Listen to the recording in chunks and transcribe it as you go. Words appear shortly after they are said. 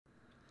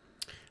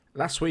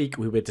Last week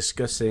we were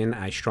discussing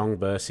a strong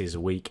versus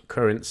weak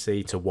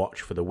currency to watch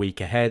for the week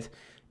ahead.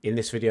 In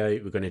this video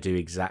we're going to do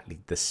exactly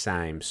the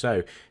same.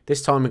 So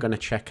this time we're going to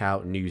check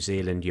out New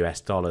Zealand US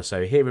dollar.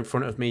 So here in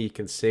front of me you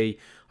can see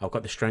I've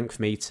got the strength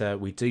meter.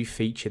 We do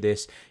feature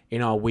this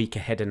in our week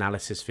ahead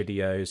analysis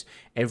videos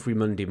every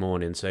Monday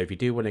morning. So if you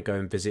do want to go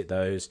and visit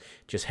those,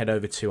 just head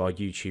over to our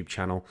YouTube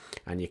channel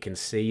and you can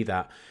see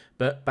that.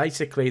 But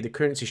basically the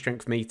currency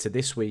strength meter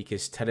this week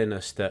is telling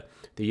us that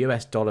the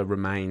US dollar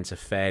remains a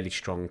fairly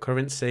strong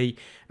currency,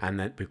 and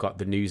that we've got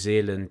the New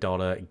Zealand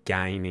dollar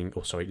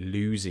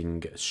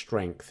losing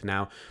strength.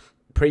 Now,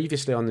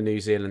 previously on the New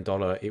Zealand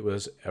dollar, it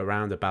was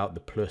around about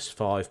the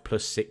 +5,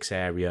 +6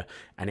 area,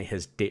 and it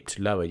has dipped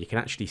lower. You can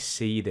actually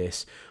see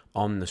this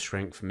on the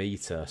strength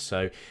meter.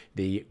 So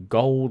the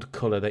gold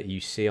color that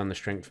you see on the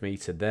strength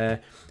meter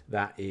there,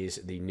 that is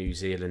the New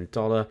Zealand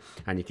dollar,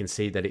 and you can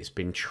see that it's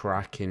been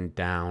tracking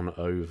down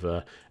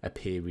over a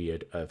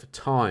period of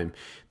time.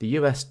 The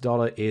US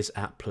dollar is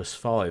at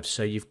 +5,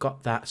 so you've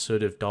got that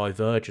sort of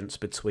divergence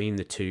between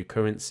the two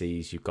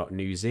currencies. You've got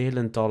New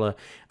Zealand dollar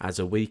as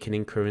a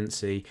weakening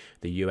currency,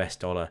 the US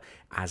dollar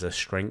as a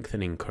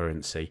strengthening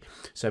currency.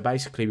 So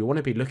basically we want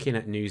to be looking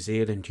at New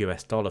Zealand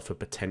US dollar for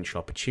potential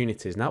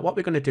opportunities. Now what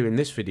we're going to do in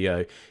this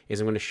video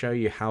is I'm going to show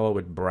you how I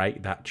would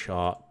break that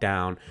chart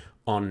down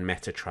on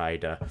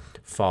MetaTrader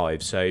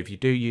 5. So if you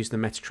do use the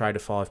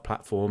MetaTrader 5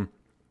 platform,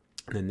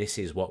 then this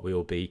is what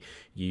we'll be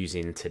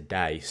using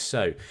today.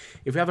 So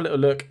if we have a little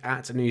look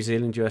at New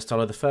Zealand US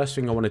dollar, the first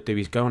thing I want to do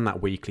is go on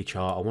that weekly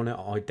chart. I want to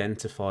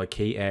identify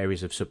key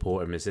areas of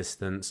support and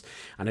resistance,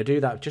 and I do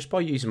that just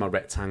by using my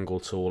rectangle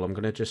tool. I'm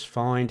going to just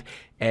find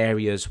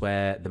areas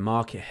where the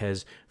market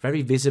has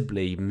very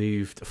visibly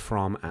moved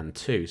from and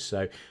to.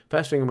 So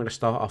first thing I'm going to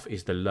start off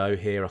is the low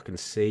here. I can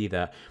see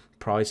that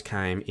price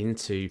came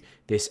into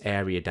this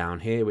area down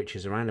here, which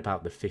is around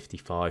about the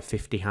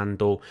 55.50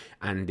 handle,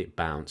 and it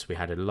bounced. We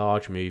had a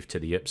large move to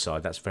the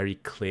upside. That's very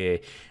clear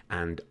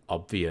and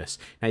obvious.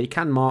 Now you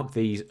can mark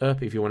these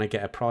up if you want to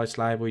get a price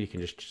label. You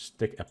can just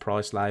stick a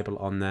price label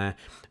on there.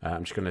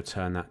 I'm just going to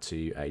turn that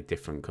to a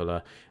different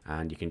color,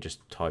 and you can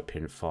just type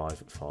in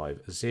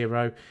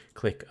 550,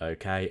 click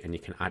OK, and you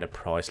can add a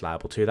price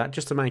label to that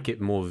just to make it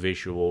more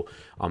visual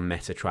on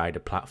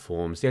MetaTrader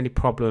platforms. The only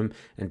problem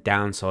and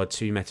downside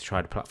to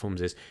MetaTrader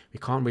platforms is we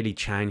can't really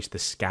change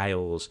the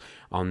scales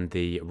on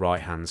the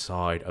right hand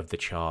side of the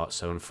chart,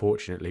 so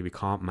unfortunately we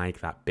can't make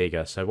that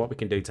bigger. So what we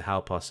can do to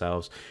help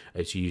ourselves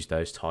is use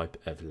those type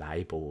of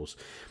labels.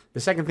 The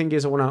second thing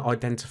is I want to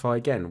identify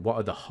again what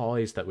are the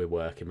highs that we're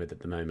working with at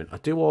the moment. I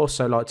do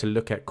also like to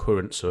look at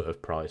current sort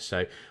of price,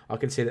 so I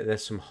can see that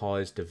there's some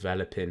highs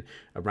developing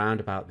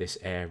around about this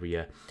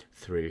area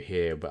through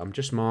here, but I'm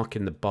just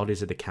marking the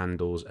bodies of the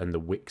candles and the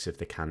wicks of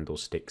the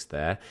candlesticks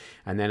there.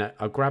 And then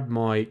I grab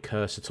my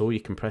cursor tool. You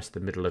can press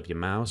the middle of your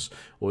mouse,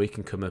 or you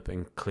can come up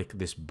and click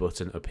this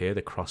button up here,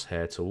 the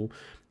crosshair tool,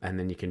 and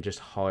then you can just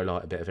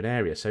highlight a bit of an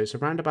area. So it's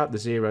around about the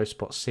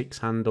 0.6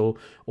 handle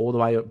all the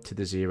way up to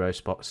the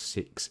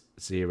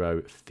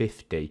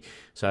 0.6050.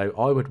 So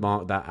I would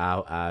mark that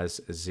out as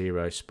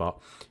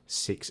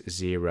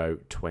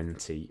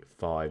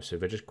 0.6025. So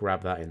if I just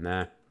grab that in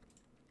there,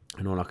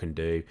 and all I can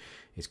do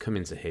is come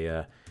into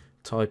here,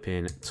 type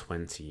in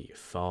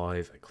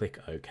 25, click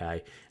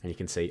OK, and you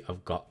can see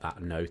I've got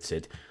that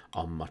noted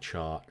on my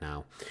chart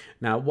now.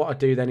 Now what I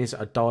do then is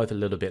I dive a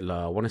little bit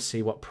lower. I want to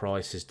see what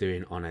price is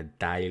doing on a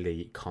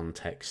daily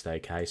context.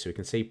 Okay, so we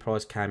can see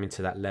price came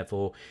into that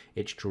level,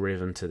 it's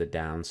driven to the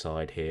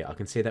downside here. I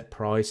can see that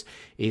price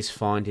is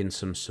finding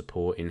some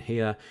support in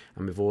here,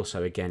 and we've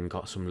also again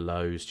got some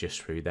lows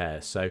just through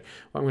there. So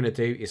what I'm going to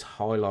do is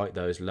highlight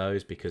those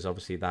lows because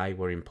obviously they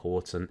were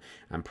important,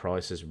 and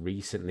price has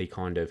recently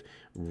kind of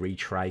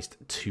retraced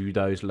to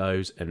those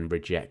lows and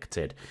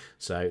rejected.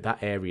 So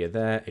that area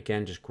there,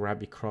 again, just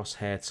grab your crosshair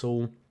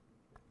tool,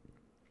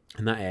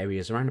 and that area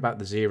is around about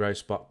the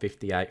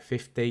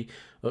 0.5850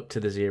 up to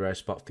the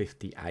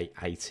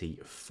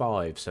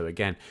 0.5885. So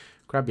again,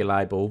 grab your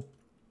label.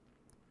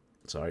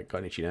 Sorry, got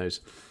an itchy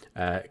nose.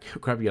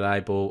 Grab your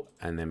label,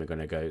 and then we're going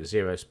to go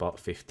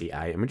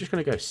 0.58, and we're just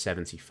going to go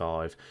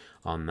 75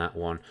 on that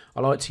one. I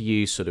like to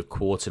use sort of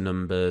quarter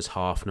numbers,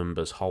 half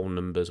numbers, whole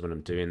numbers when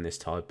I'm doing this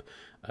type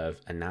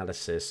of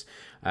analysis,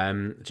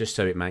 just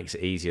so it makes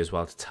it easy as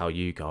well to tell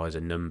you guys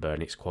a number,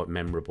 and it's quite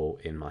memorable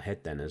in my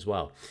head then as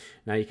well.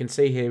 Now you can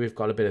see here we've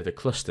got a bit of a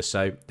cluster,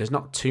 so there's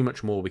not too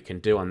much more we can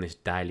do on this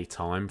daily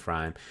time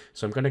frame.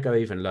 So I'm going to go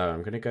even lower.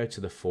 I'm going to go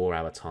to the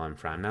 4-hour time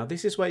frame. Now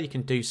this is where you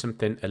can do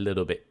something a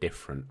little bit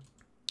different.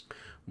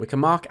 We can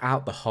mark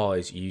out the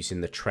highs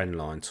using the trend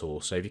line tool.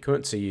 So if you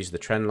currently use the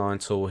trend line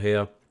tool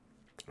here,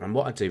 and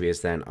what I do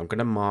is then I'm going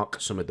to mark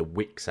some of the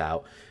wicks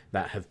out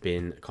that have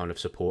been kind of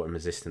support and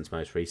resistance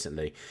most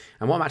recently.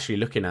 And what I'm actually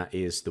looking at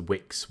is the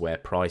wicks where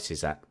price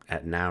is at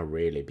now,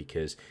 really,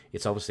 because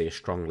it's obviously a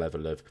strong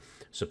level of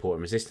support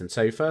and resistance.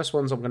 So first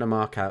ones I'm going to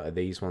mark out are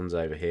these ones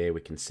over here.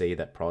 We can see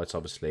that price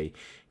obviously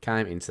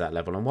came into that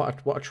level. And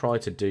what I try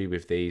to do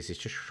with these is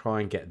just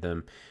try and get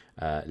them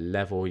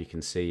level. You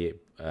can see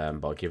it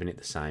by giving it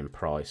the same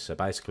price. So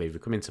basically, if we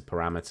come into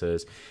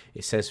parameters,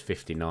 it says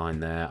 59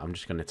 there. I'm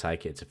just going to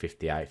take it to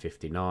 58,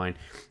 59,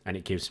 and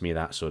it gives me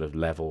that sort of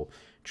level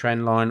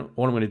trend line.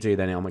 All I'm going to do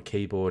then on my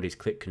keyboard is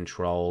click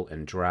Control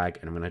and drag,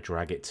 and I'm going to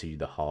drag it to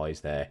the highs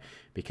there,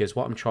 because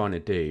what I'm trying to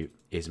do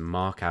is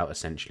mark out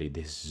essentially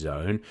this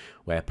zone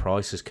where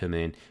prices come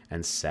in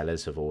and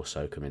sellers have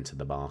also come into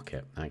the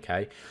market.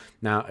 Okay,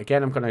 now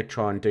again, I'm going to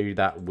try and do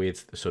that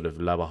with sort of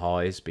lower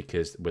highs,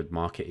 because the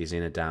market is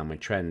in a downward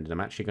trend, and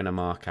I'm actually going to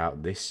mark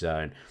out this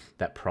zone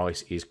that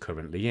price is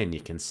currently in.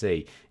 You can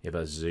see if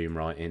I zoom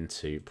right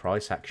into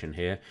price action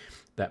here,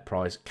 that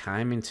price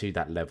came into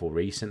that level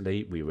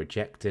recently, we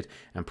rejected,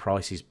 and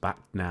price is back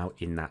now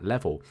in that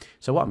level.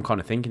 So what I'm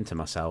kind of thinking to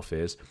myself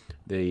is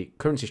the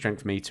currency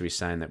strength meter is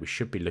saying that we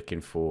should be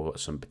looking for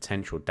some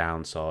potential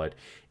downside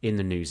in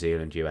the New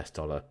Zealand US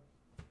dollar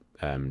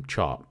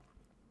chart.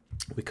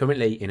 We're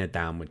currently in a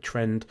downward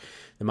trend.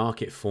 The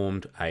market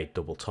formed a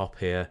double top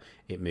here.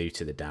 It moved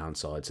to the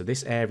downside. So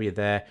this area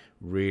there,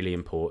 really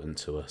important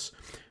to us.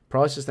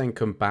 Price has then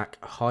come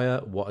back higher.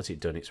 What has it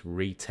done? It's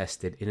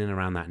retested in and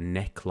around that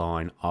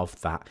neckline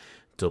of that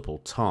double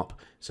top.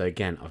 So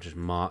again, I've just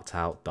marked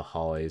out the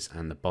highs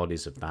and the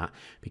bodies of that,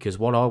 because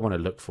what I want to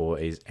look for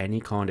is any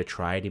kind of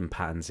trading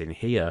patterns in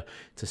here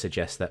to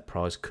suggest that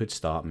price could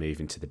start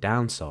moving to the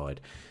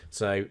downside.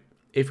 So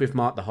if we've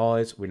marked the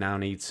highs, we now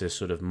need to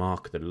sort of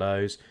mark the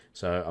lows.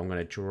 So I'm going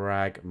to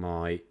drag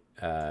my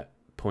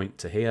point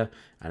to here,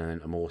 and then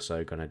I'm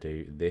also going to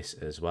do this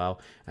as well,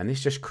 and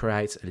this just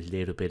creates a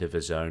little bit of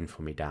a zone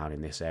for me down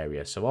in this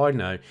area. So I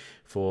know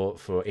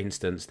for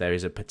instance, there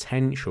is a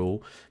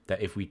potential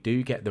that if we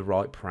do get the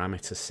right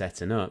parameters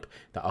setting up,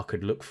 that I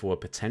could look for a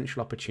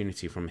potential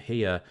opportunity from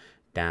here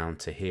down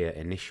to here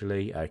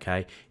initially.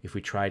 Okay, if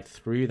we trade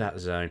through that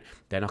zone,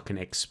 then I can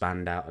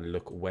expand out and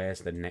look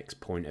where's the next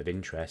point of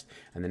interest,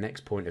 and the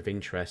next point of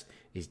interest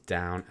is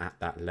down at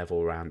that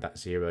level around that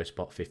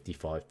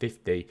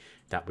 0.5550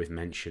 that we've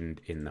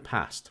mentioned in the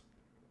past.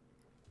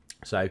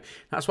 So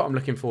that's what I'm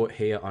looking for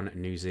here on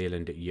New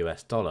Zealand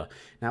US dollar.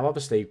 Now,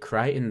 obviously,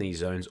 creating these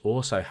zones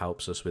also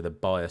helps us with a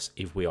bias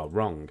if we are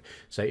wrong.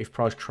 So if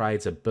price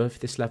trades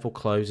above this level,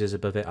 closes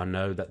above it, I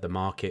know that the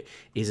market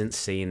isn't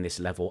seeing this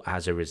level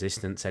as a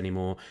resistance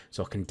anymore.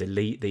 So I can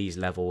delete these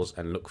levels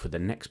and look for the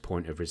next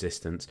point of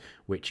resistance,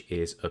 which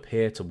is up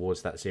here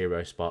towards that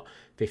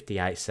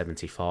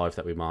 0.5875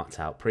 that we marked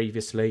out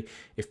previously.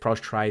 If price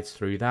trades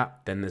through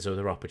that, then there's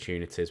other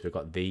opportunities. We've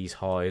got these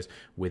highs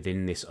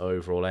within this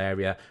overall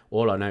area.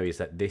 All I know is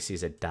that this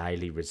is a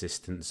daily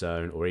resistance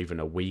zone, or even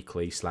a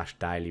weekly /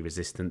 daily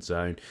resistance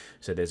zone.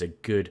 So there's a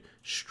good,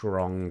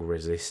 strong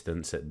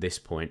resistance at this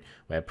point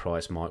where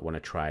price might want to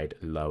trade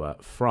lower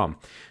from.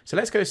 So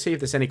let's go see if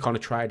there's any kind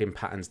of trading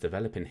patterns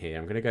developing here.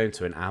 I'm going to go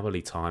into an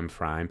hourly time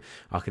frame.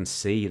 I can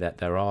see that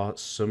there are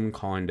some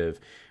kind of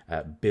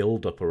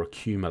build up or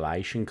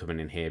accumulation coming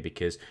in here,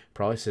 because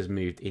price has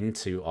moved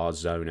into our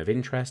zone of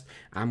interest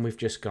and we've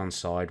just gone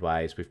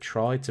sideways. We've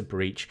tried to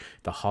breach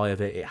the high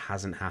of it. It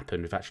hasn't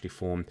happened. We've actually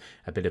formed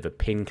a bit of a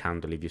pin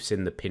candle. If you've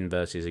seen the pin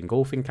versus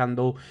engulfing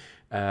candle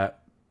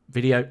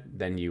video,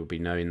 then you'll be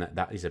knowing that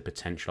that is a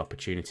potential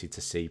opportunity to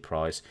see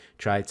price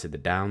trade to the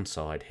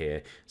downside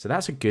here. So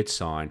that's a good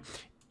sign.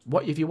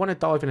 What if you want to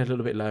dive in a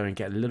little bit lower and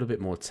get a little bit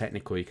more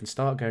technical, you can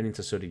start going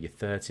into sort of your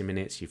 30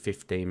 minutes, your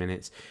 15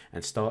 minutes,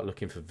 and start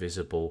looking for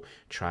visible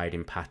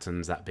trading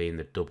patterns, that being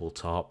the double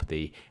top,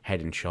 the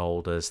head and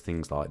shoulders,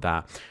 things like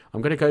that.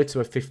 I'm going to go to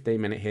a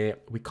 15-minute here.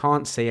 We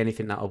can't see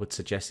anything that I would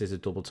suggest is a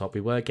double top.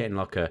 We were getting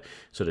like a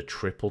sort of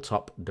triple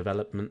top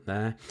development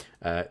there.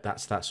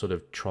 That's that sort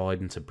of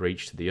trident to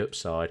breach to the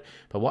upside.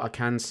 But what I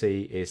can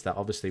see is that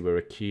obviously we're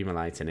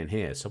accumulating in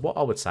here. So what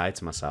I would say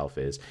to myself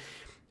is,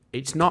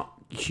 it's not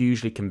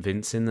hugely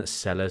convincing that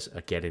sellers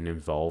are getting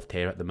involved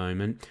here at the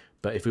moment,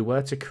 but if we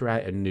were to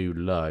create a new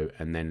low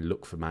and then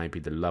look for maybe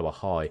the lower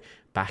high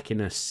back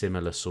in a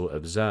similar sort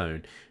of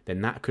zone,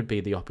 then that could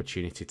be the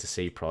opportunity to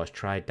see price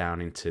trade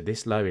down into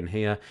this low in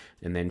here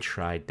and then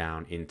trade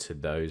down into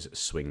those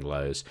swing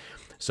lows.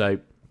 So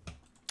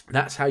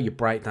that's how you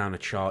break down a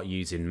chart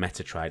using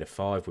MetaTrader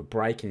 5. We're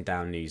breaking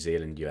down New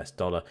Zealand US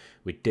dollar.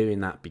 We're doing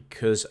that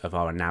because of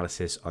our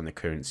analysis on the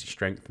currency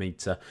strength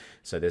meter.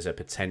 So there's a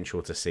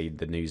potential to see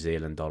the New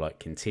Zealand dollar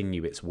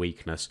continue its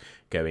weakness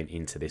going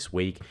into this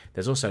week.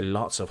 There's also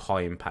lots of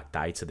high impact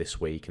data this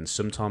week, and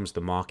sometimes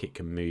the market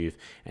can move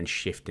and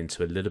shift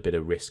into a little bit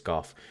of risk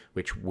off,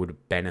 which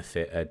would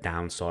benefit a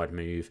downside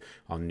move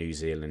on New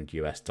Zealand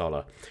US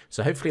dollar.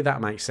 So hopefully that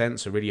makes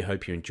sense. I really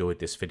hope you enjoyed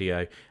this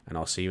video, and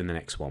I'll see you in the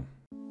next one.